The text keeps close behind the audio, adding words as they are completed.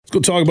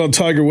Let's go talk about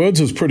Tiger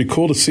Woods. It's pretty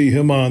cool to see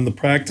him on the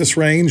practice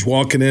range,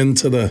 walking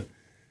into the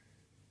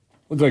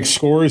look like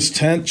scorer's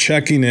tent,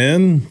 checking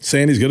in,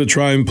 saying he's going to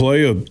try and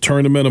play a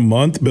tournament a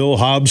month. Bill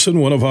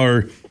Hobson, one of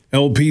our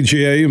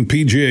LPGA and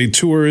PGA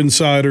Tour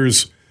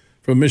insiders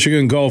from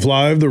Michigan Golf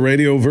Live, the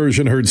radio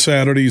version heard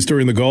Saturdays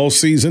during the golf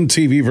season,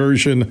 TV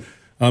version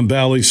on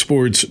Bally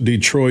Sports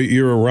Detroit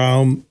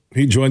year-round.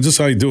 He joins us.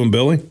 How you doing,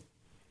 Billy?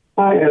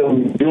 I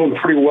am doing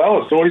pretty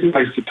well. It's always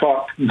nice to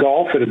talk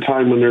golf at a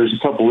time when there's a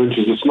couple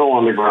inches of snow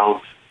on the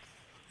ground.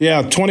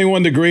 Yeah,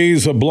 21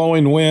 degrees, a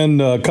blowing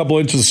wind, a couple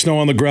inches of snow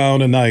on the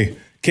ground, and I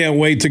can't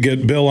wait to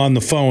get Bill on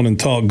the phone and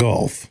talk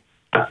golf.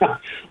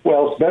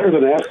 Well, it's better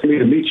than asking me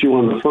to meet you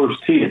on the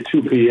first tee at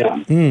 2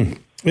 p.m.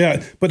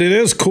 Yeah, but it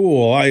is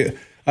cool. I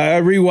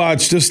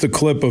rewatched just a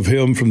clip of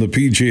him from the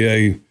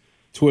PGA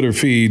Twitter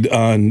feed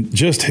on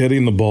just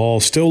hitting the ball.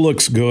 Still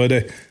looks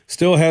good.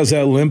 Still has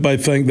that limp, I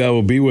think, that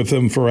will be with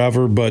him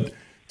forever. But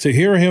to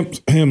hear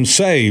him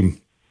say,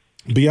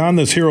 beyond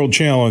this Hero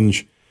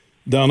Challenge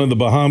down in the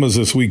Bahamas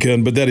this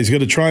weekend, but that he's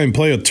going to try and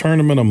play a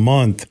tournament a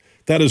month,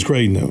 that is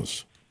great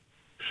news.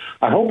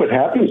 I hope it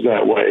happens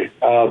that way.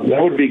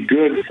 That would be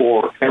good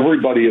for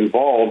everybody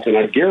involved, and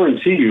I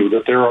guarantee you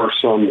that there are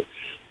some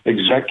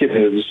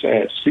executives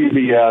at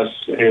CBS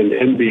and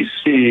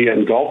NBC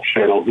and Golf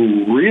Channel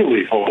who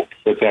really hope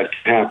that can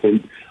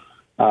happen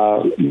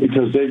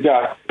because they've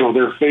got,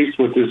 they're faced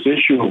with this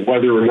issue of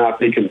whether or not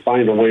they can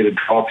find a way to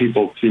draw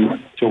people to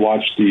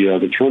watch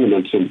the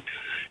tournaments. And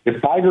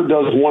if Tiger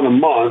does one a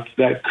month,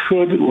 that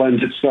could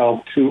lend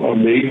itself to a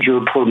major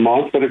per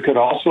month, but it could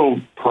also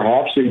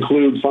perhaps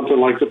include something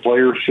like the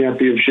Players'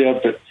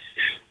 Championship.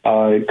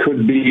 It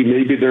could be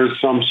maybe there's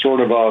some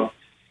sort of a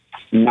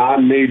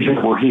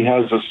non-major where he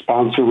has a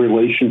sponsor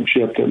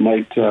relationship that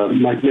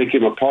might make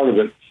him a part of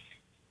it.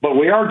 But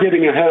we are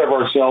getting ahead of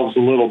ourselves a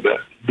little bit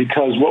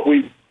because what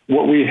we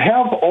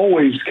have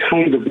always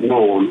kind of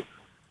known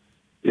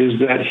is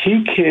that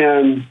he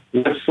can,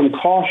 with some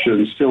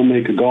caution, still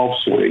make a golf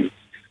swing.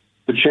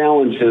 The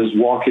challenge is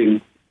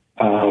walking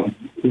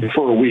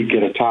for a week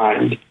at a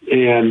time.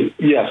 And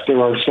yes, there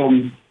are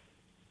some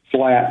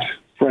flat,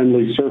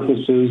 friendly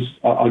surfaces.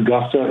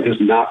 Augusta is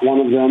not one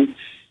of them.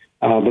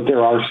 But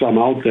there are some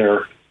out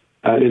there,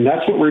 and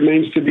that's what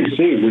remains to be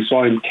seen. We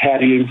saw him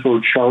caddying for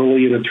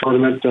Charlie in a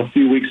tournament a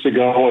few weeks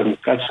ago, and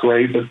that's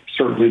great, but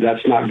certainly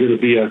that's not going to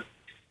be a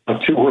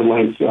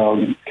tour-length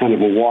kind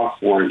of a walk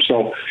for him.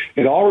 So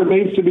it all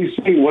remains to be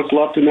seen what's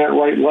left in that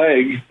right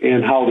leg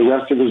and how the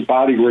rest of his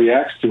body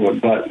reacts to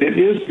it. But it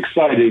is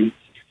exciting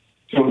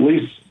to at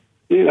least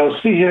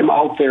see him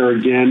out there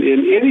again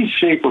in any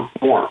shape or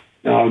form.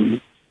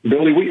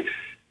 Billy,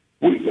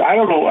 I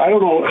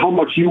don't know how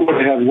much you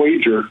would have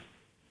wagered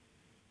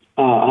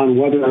on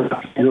whether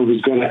Tiger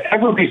was going to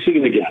ever be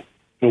seen again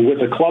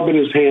with a club in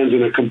his hands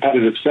in a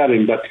competitive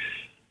setting. But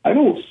I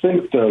don't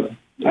think the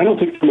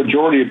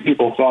majority of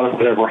people thought it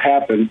would ever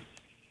happen.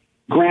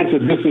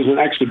 Granted, this is an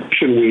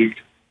exhibition week,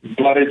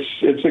 but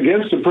it's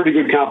against a pretty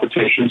good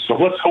competition. So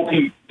let's hope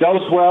he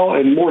does well,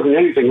 and more than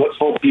anything, let's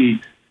hope he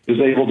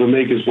is able to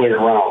make his way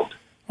around.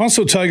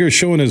 Also, Tiger's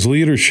showing his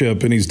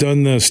leadership, and he's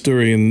done this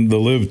during the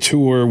LIV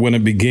Tour when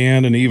it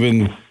began, and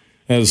even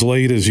as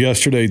late as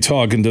yesterday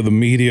talking to the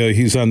media.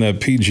 He's on that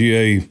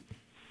PGA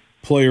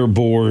player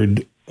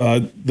board.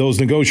 Those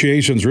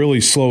negotiations really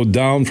slowed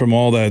down from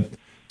all that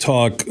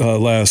talk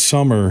last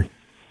summer.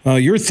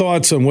 Your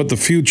thoughts on what the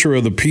future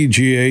of the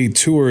PGA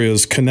Tour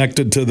is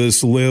connected to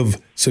this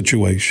LIV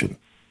situation?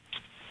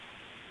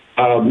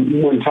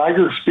 When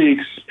Tiger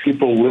speaks,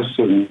 people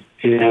listen.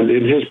 And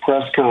in his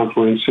press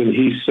conference, and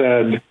he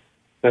said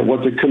that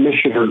what the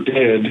commissioner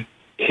did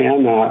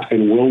cannot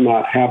and will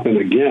not happen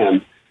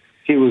again.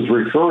 He was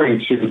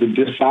referring to the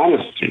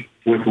dishonesty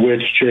with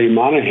which Jay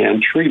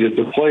Monahan treated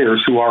the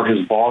players who are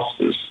his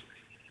bosses.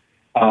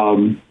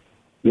 That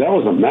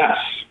was a mess,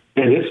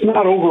 and it's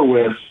not over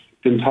with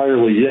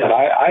entirely yet.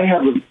 I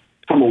haven't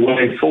come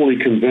away fully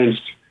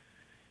convinced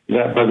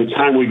that by the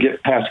time we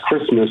get past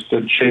Christmas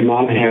that Jay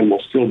Monahan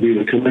will still be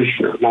the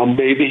commissioner. Now,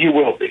 maybe he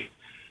will be,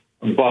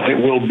 but it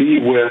will be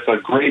with a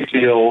great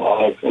deal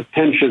of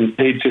attention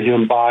paid to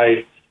him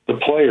by the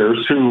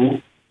players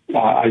who,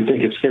 I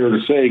think it's fair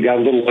to say, got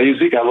a little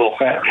lazy, got a little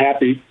fat and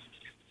happy,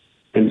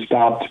 and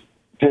stopped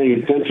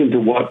paying attention to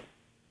what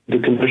the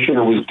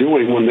commissioner was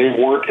doing when they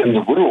weren't in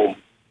the room.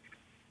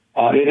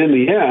 And in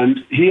the end,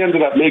 he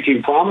ended up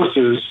making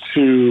promises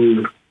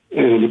to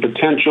the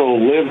potential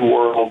LIV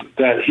world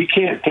that he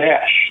can't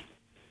cash,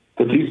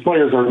 that these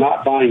players are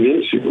not buying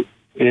into.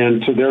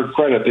 And to their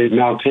credit, they've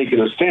now taken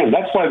a stand.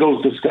 That's why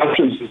those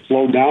discussions have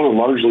slowed down and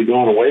largely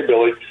gone away,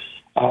 Billy,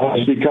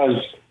 is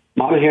because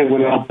Monahan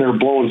went out there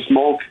blowing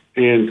smoke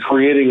and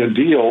creating a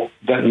deal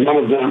that not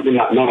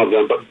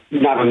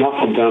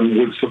enough of them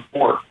would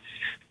support.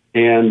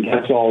 And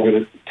that's all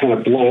going to kind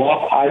of blow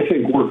up. I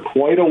think we're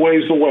quite a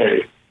ways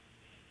away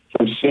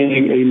from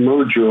seeing a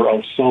merger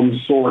of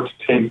some sort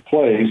take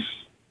place.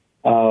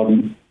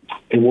 And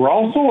we're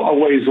also a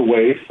ways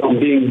away from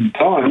being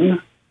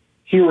done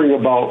hearing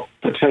about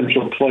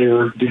potential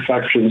player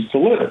defections to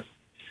LIV.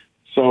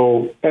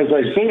 So, as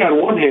I say,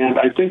 on one hand,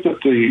 I think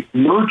that the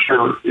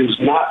merger is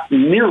not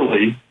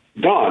nearly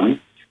done.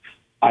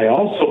 I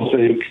also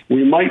think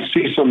we might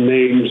see some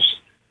names.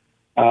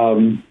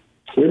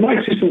 We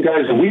might see some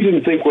guys that we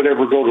didn't think would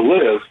ever go to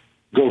live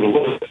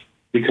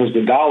because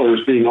the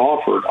dollars being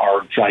offered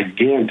are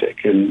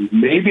gigantic, and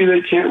maybe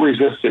they can't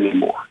resist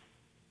anymore.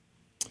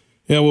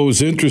 Yeah, what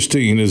was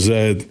interesting is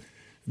that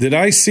did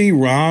I see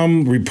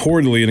Rahm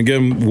reportedly, and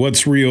again,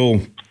 what's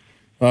real,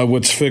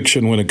 what's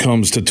fiction when it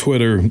comes to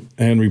Twitter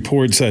and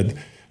reports that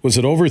was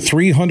it over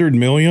 $300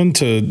 million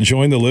to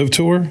join the Live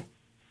Tour?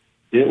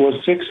 It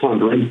was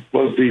 600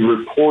 was the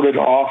reported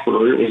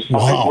offer. It was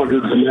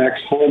 500 to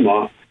Max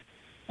Homa.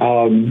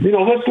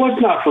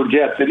 Let's not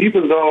forget that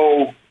even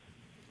though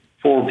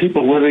for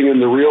people living in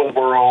the real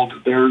world,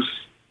 there's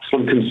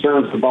some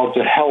concerns about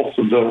the health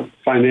of the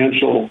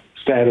financial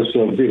status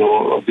of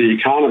the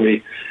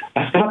economy.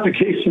 That's not the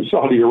case in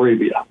Saudi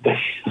Arabia.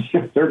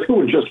 They're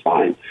doing just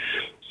fine.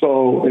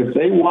 So if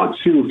they want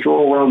to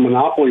throw around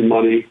monopoly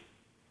money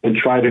and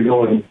try to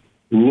go and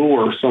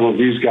lure some of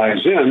these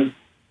guys in,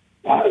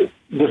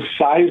 the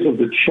size of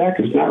the check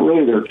is not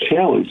really their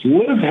challenge.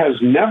 Liv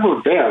has never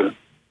been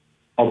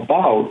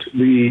about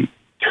the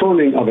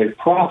turning of a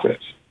profit.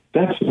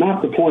 That's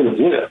not the point of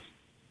Liv.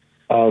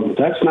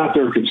 That's not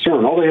their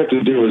concern. All they have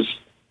to do is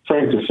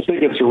crank the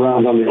spigots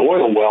around on the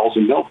oil wells,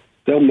 and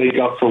they'll make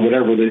up for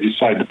whatever they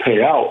decide to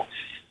pay out.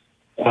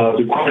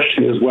 The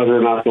question is whether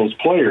or not those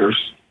players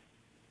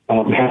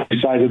have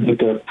decided that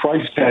the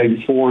price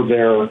tag for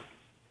their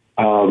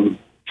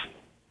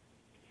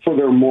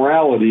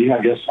morality,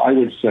 I guess I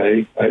would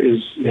say,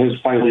 has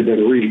finally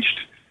been reached.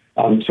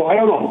 So I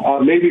don't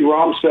know. Maybe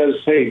Rahm says,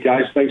 "Hey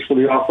guys, thanks for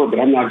the offer, but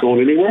I'm not going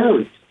anywhere."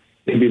 And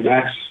maybe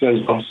Max says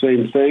the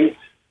same thing.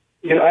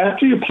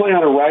 After you play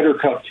on a Ryder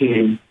Cup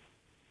team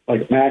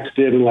like Max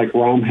did and like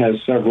Rahm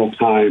has several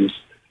times,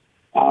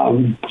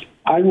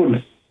 I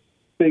would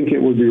think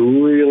it would be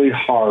really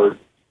hard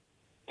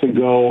to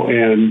go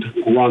and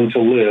run to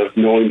Live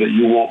knowing that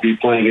you won't be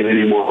playing in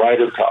any more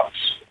Ryder Cups.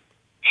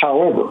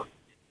 However,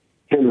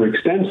 Henrik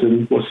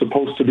Stenson was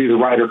supposed to be the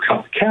Ryder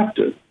Cup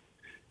captain,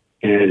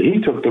 and he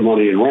took the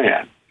money and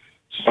ran.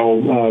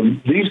 So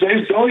these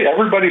days, Billy,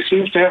 everybody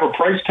seems to have a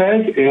price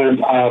tag, and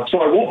so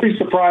I won't be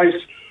surprised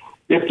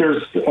if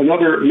there's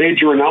another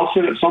major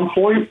announcement at some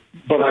point,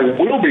 but I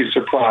will be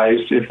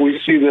surprised if we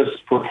see this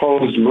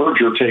proposed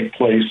merger take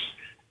place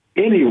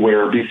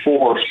anywhere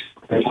before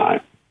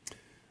time.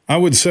 I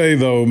would say,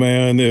 though,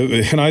 man,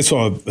 and I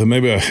saw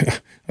maybe I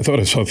thought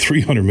I saw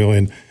 $300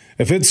 million.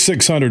 If it's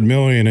 $600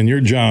 million and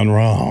you're John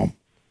Rahm,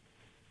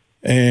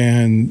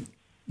 and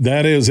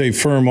that is a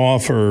firm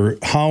offer,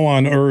 how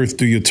on earth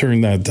do you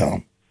turn that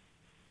down?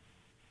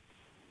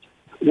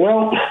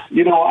 Well,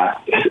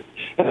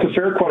 that's a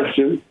fair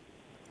question,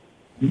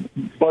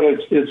 but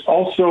it's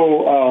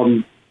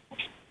also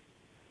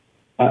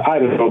I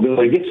don't know,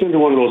 Billy. It gets into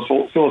one of those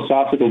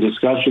philosophical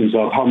discussions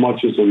of how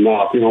much is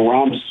enough.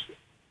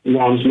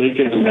 Rahm's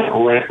making in that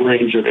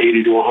range of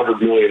 80 to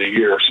 100 million a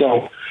year.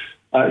 So,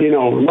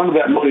 none of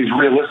that money is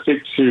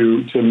realistic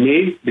to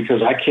me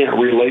because I can't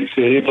relate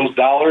to any of those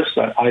dollars.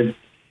 I've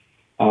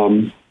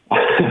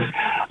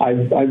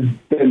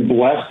been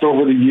blessed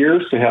over the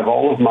years to have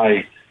all of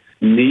my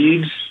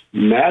needs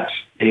met,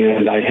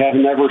 and I have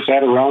never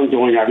sat around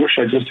going, I wish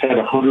I just had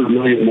 100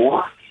 million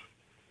more.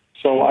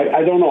 So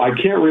I don't know. I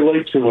can't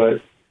relate to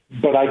it,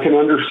 but I can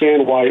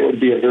understand why it would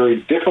be a very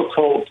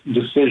difficult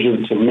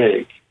decision to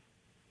make.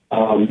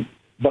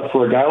 But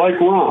for a guy like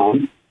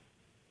Rahm,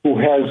 who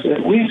has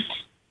at least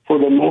for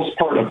the most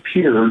part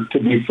appeared to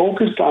be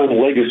focused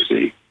on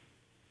legacy,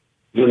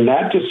 then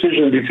that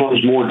decision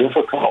becomes more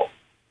difficult.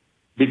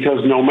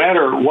 Because no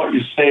matter what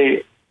you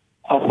say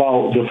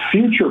about the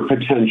future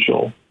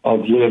potential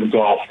of LIV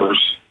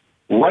golfers,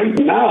 right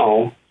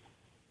now,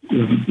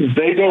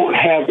 they don't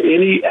have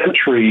any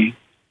entry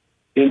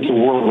into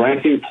world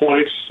ranking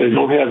points. They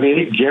don't have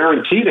any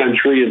guaranteed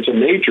entry into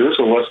majors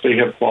unless they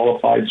have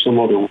qualified some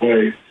other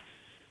way.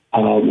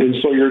 And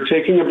so you're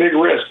taking a big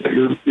risk that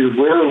you're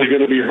rarely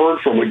going to be heard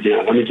from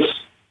again. I mean, just,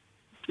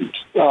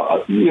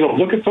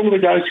 look at some of the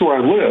guys who are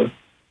on LIV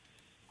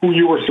who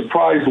you were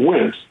surprised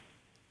went.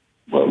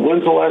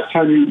 When's the last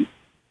time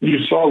you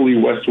saw Lee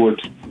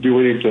Westwood do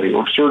anything,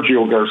 or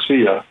Sergio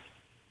Garcia?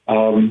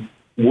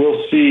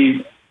 We'll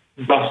see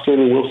Dustin,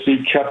 and we'll see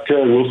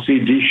Koepka, and we'll see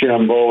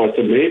DeChambeau at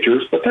the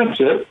majors, but that's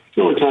it. It's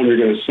the only time you're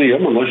going to see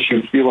them, unless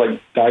you feel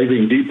like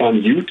diving deep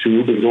on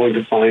YouTube and going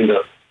to find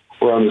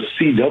or on the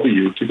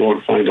CW to go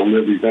and find a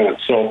LIV event.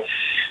 So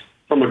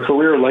from a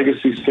career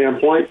legacy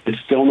standpoint,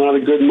 it's still not a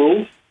good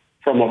move.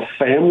 From a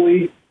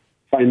family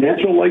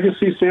financial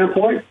legacy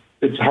standpoint,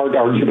 it's a hard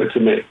argument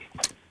to make.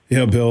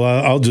 Yeah, Bill,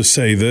 I'll just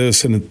say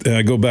this, and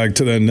I go back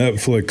to that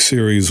Netflix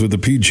series with the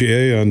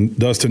PGA on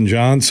Dustin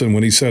Johnson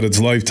when he said it's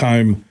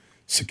lifetime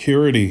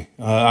security.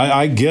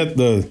 I get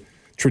the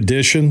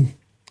tradition.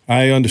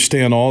 I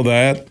understand all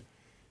that.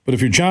 But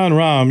if you're John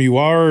Rahm, you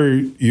are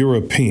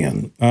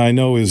European. I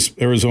know is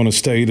Arizona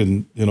State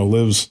and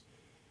lives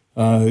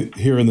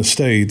here in the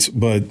States,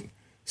 but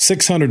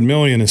 $600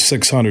 million is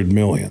 $600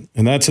 million.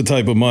 And that's the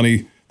type of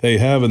money they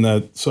have in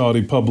that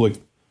Saudi public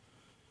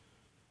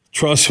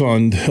trust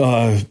fund.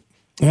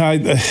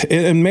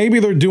 And maybe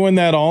they're doing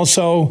that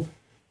also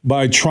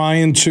by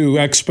trying to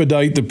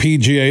expedite the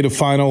PGA to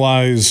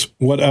finalize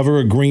whatever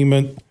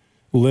agreement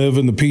Liv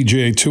and the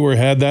PGA Tour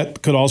had.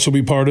 That could also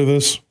be part of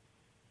this.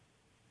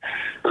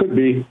 Could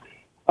be.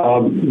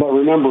 But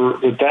remember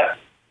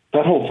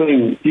that whole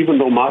thing, even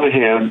though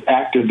Monahan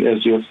acted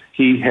as if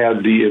he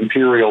had the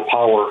imperial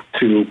power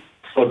to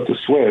flip the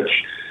switch,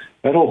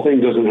 that whole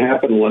thing doesn't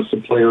happen unless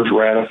the players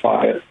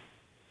ratify it.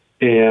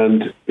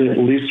 And at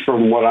least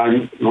from what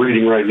I'm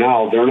reading right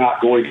now, they're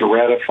not going to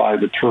ratify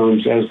the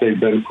terms as they've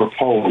been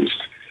proposed.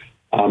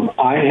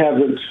 I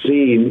haven't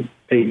seen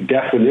a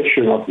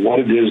definition of what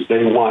it is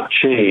they want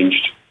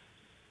changed.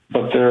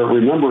 But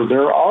remember,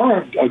 there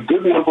are a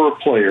good number of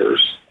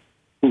players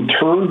who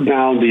turned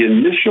down the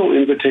initial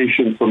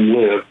invitation from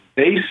Liv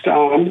based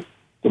on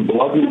the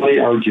blood money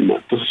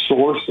argument, the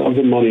source of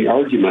the money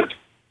argument.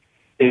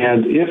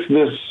 And if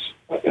this,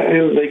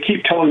 and they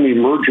keep telling me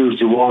merger is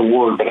the wrong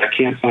word, but I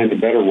can't find a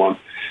better one.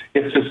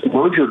 If this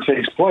merger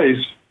takes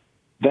place,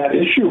 that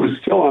issue is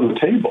still on the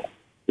table.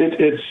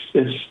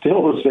 It's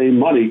still the same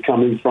money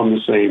coming from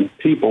the same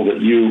people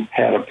that you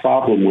had a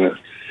problem with.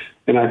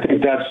 And I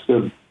think that's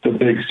the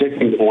big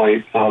sticking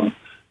point.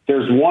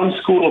 There's one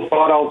school of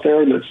thought out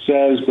there that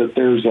says that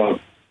there's a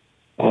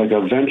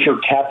venture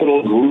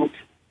capital group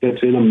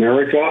that's in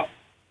America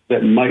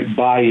that might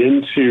buy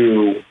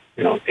into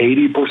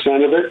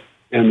 80% of it,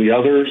 and the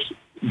others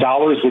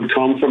dollars would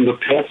come from the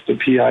PIF, the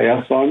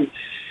PIF fund.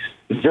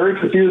 It's very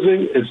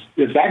confusing.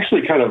 It's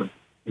actually kind of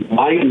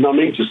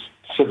mind-numbing. Just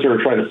sit there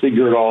and try to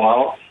figure it all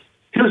out.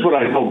 Here's what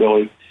I know,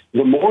 Billy.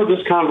 The more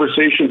this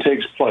conversation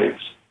takes place,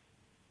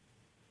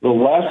 the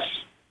less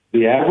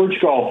the average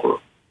golfer,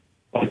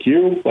 like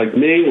you, like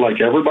me, like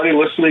everybody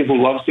listening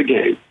who loves the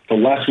game, the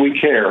less we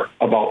care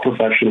about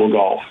professional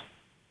golf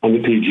on the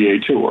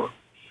PGA Tour.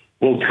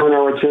 We'll turn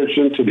our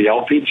attention to the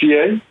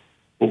LPGA.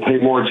 We'll pay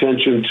more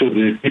attention to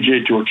the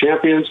PGA Tour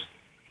champions.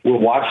 We'll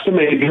watch the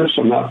majors.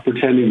 I'm not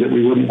pretending that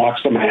we wouldn't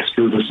watch the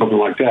Masters or something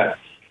like that.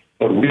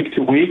 But week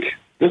to week,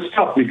 this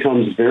stuff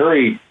becomes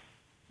very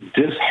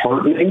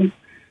disheartening.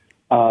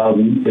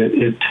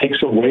 It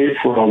takes away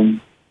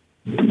from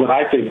what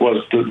I think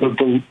was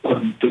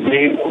the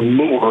main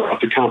allure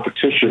of the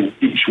competition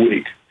each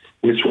week,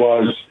 which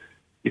was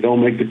you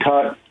don't make the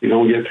cut, you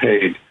don't get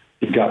paid.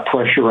 You've got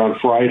pressure on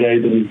Friday,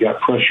 then you've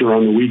got pressure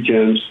on the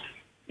weekends,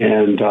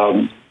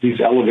 and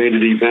these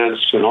elevated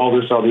events and all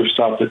this other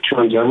stuff that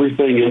turns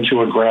everything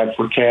into a grab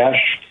for cash.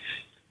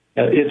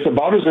 It's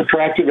about as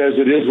attractive as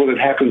it is when it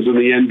happens in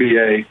the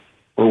NBA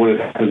or when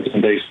it happens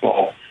in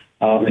baseball.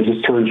 It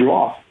just turns you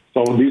off.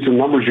 So these are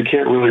numbers you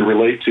can't really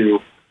relate to.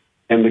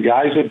 And the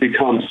guys have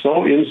become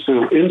so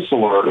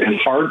insular and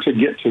hard to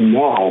get to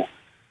know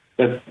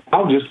that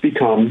now just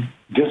become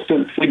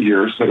distant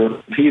figures that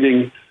are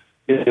competing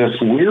in this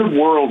weird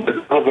world that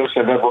none of us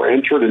have ever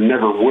entered and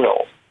never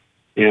will.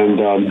 And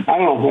I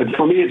don't know.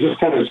 For me, it just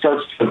kind of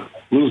starts to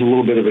lose a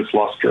little bit of its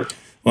luster.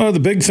 Well, the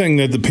big thing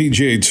that the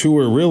PGA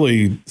Tour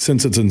really,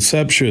 since its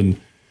inception,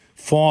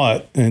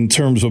 fought in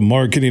terms of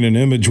marketing and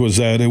image was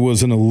that it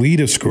was an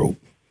elitist group,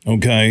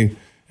 okay?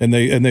 And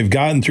they've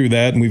gotten through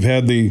that, and we've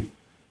had the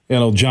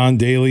John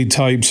Daly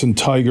types and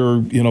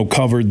Tiger,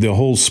 covered the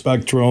whole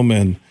spectrum.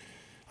 And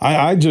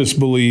I just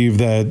believe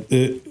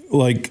that,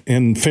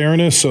 in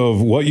fairness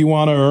of what you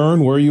want to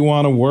earn, where you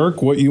want to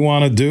work, what you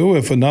want to do,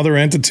 if another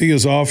entity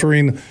is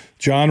offering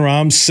Jon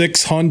Rahm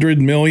 $600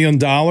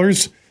 million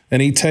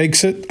and he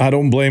takes it, I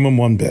don't blame him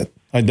one bit.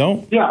 I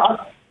don't.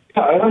 Yeah,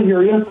 I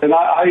hear you. And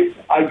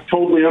I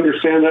totally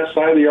understand that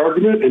side of the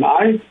argument. And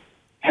I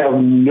have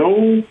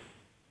no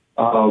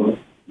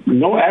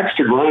axe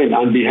to grind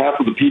on behalf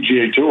of the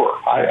PGA Tour.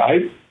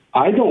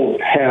 I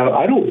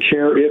don't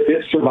care if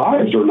it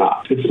survives or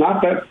not. It's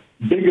not that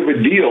big of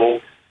a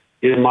deal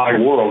in my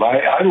world.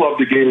 I love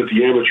the game at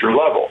the amateur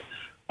level.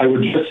 I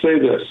would just say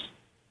this.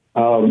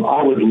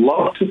 I would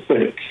love to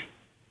think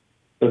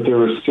that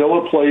there is still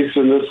a place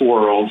in this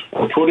world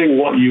for putting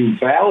what you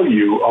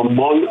value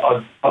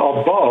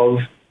above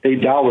a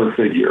dollar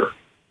figure.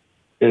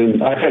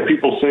 And I've had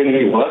people say to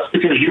me, well, that's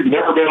because you've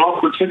never been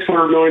offered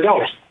 $600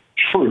 million.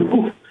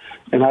 True.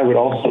 And I would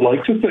also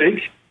like to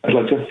think,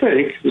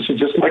 this is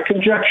just my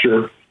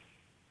conjecture,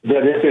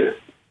 that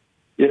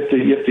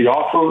if the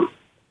offer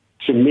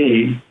to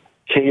me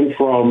came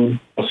from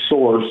a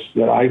source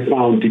that I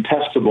found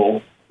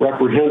detestable,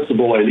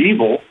 reprehensible, and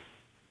evil,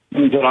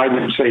 that I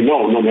would say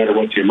no matter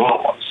what the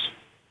amount was.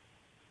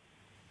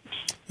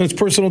 That's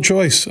personal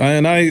choice.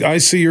 And I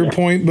see your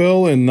point,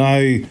 Bill, and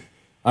I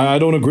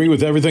don't agree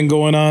with everything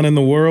going on in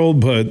the world,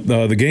 but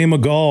the game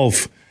of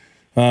golf,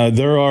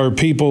 there are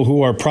people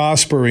who are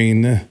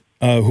prospering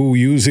who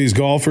use these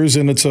golfers,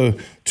 and it's a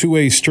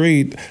two-way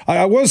street.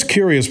 I was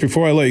curious,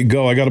 before I let you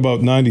go, I got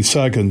about 90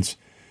 seconds.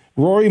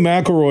 Rory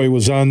McIlroy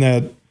was on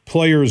that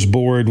players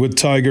board with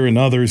Tiger and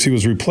others. He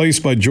was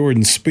replaced by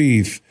Jordan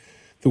Spieth.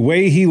 The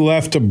way he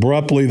left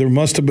abruptly, there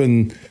must have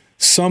been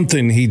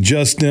something he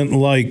just didn't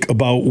like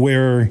about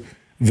where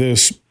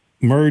this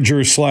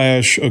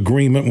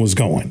merger/agreement was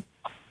going.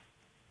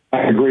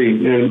 I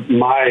agree. And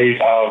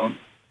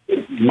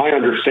my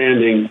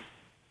understanding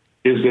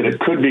is that it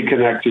could be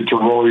connected to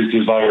Rory's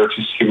desire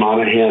to see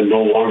Monahan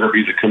no longer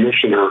be the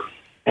commissioner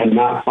and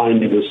not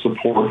finding the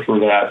support for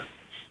that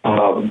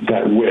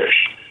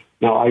wish.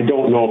 Now, I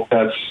don't know if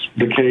that's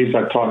the case.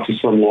 I've talked to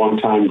some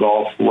longtime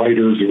golf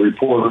writers and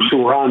reporters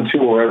who are on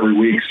tour every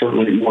week,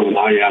 certainly more than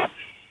I am.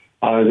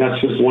 And that's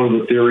just one of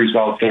the theories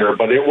out there.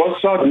 But it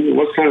was sudden. It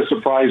was kind of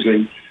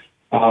surprising.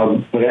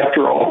 But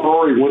after all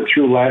Rory went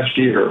through last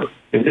year,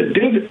 and it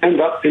did end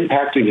up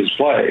impacting his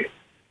play,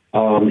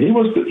 he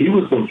was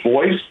the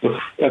voice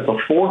at the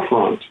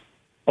forefront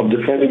of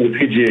defending the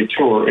PGA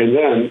Tour, and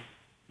then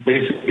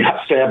basically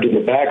got stabbed in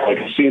the back like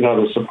a scene out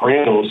of The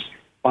Sopranos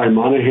by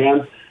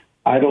Monahan.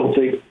 I don't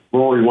think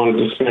Rory wanted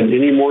to spend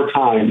any more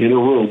time in a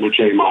room with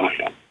Jay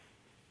Monahan.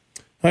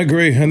 I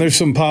agree, and there's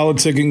some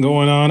politicking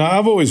going on.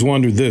 I've always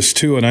wondered this,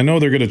 too, and I know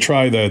they're going to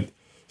try that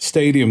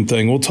stadium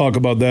thing. We'll talk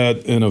about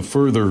that in a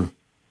further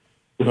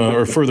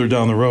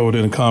down the road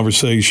in a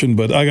conversation,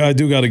 but I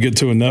do got to get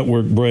to a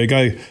network break.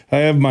 I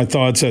have my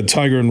thoughts that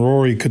Tiger and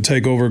Rory could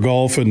take over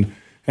golf and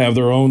have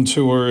their own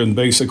tour and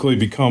basically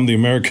become the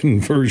American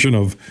version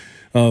of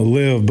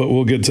LIV, but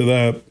we'll get to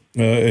that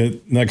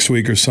next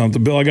week or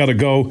something. Bill, I got to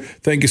go.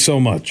 Thank you so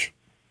much.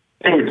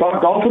 Hey, we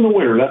talk golf in the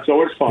winter. That's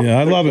always fun. Yeah,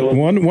 I love it.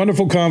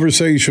 Wonderful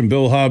conversation.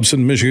 Bill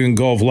Hobson, Michigan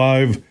Golf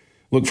Live.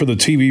 Look for the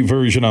TV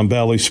version on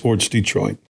Bally Sports Detroit.